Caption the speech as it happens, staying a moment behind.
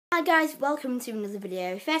Hi guys, welcome to another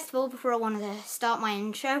video. First of all, before I wanted to start my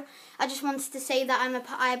intro, I just wanted to say that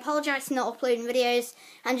I apologise for not uploading videos.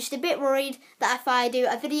 I'm just a bit worried that if I do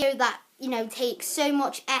a video that, takes so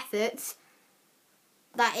much effort,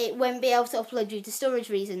 that it won't be able to upload due to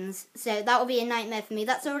storage reasons. So that will be a nightmare for me.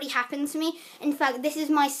 That's already happened to me. In fact, this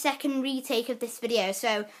is my second retake of this video.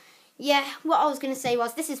 So yeah, what I was going to say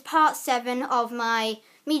was this is part 7 of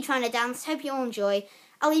me trying to dance. Hope you all enjoy.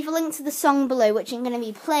 I'll leave a link to the song below, which I'm going to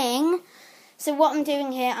be playing. So what I'm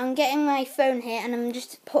doing here, I'm getting my phone here and I'm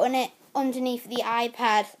just putting it underneath the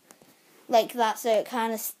iPad like that, so it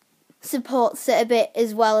kind of supports it a bit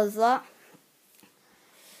as well as that.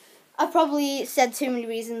 I've probably said too many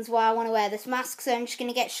reasons why I want to wear this mask, so I'm just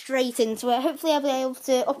going to get straight into it. Hopefully I'll be able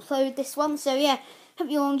to upload this one. So yeah,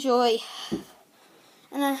 hope you all enjoy.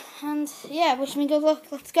 And yeah, wish me good luck.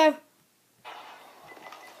 Let's go.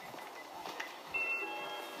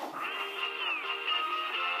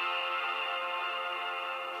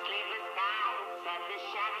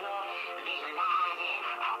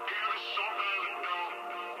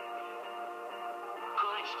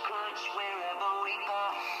 Wherever we go,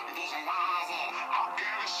 visualize it. I'll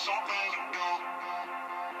give it something to do.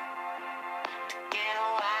 Get a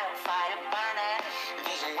wildfire burning,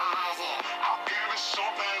 visualize it. I'll give it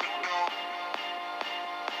something to do.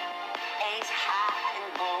 Ace high and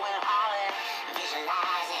going all in,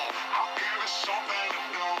 visualize it. I'll give it something to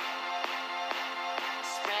do.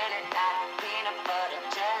 Spread it like peanut butter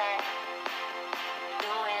jelly. Do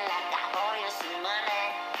it like I owe you some money.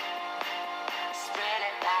 Spread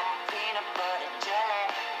it like peanut butter jelly.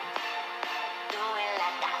 Do it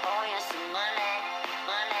like I owe you some money.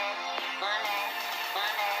 Money, money,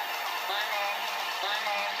 money, money,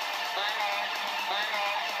 money, money,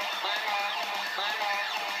 money, money,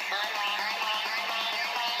 money.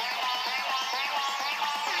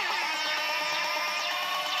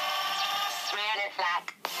 Spread it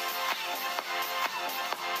like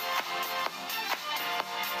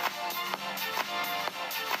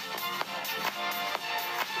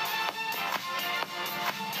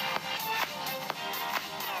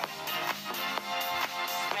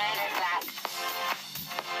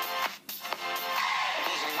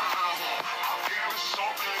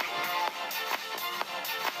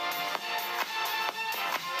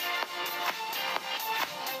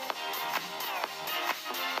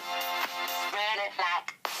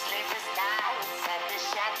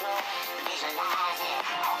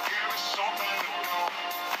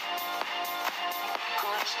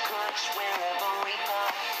wherever we go,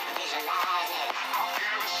 visualize it. I'll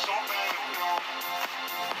give it something to do.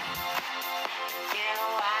 Get a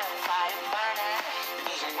wildfire burning,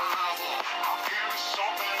 visualize it. I'll give it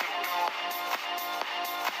something to do.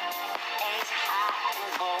 Ace high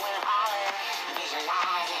and going all in,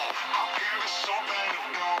 visualize it. I'll give it something to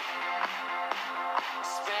do.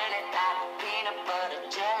 Spread it like peanut butter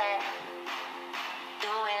jelly. Do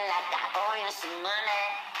it like I owe you some money.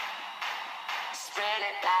 Spread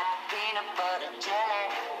it like peanut butter jelly.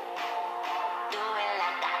 Do it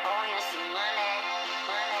like I owe you some money.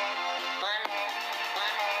 Money, money,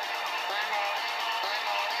 money, money, money.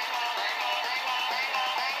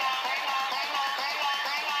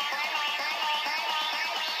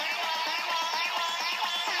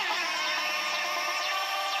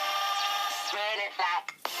 Spread it like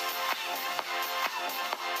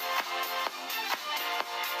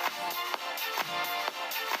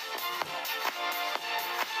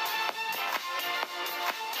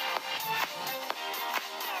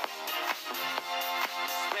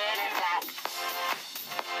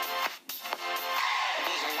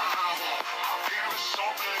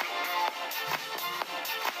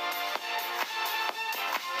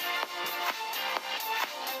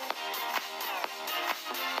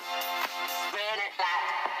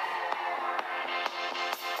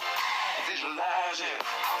visualize it.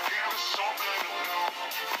 I'll give it something to do.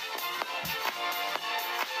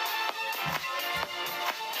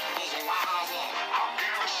 Visualize it. I'll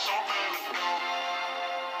give it something to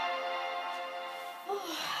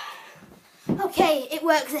do. Okay, it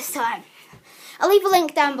works this time. I'll leave a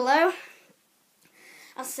link down below.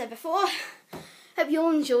 As I said before, hope you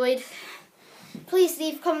all enjoyed. Please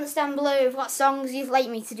leave comments down below of what songs you'd like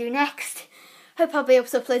me to do next. Hope I'll be able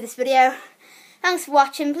to upload this video. Thanks for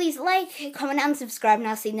watching. Please like, comment and subscribe, and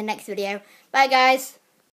I'll see you in the next video. Bye guys.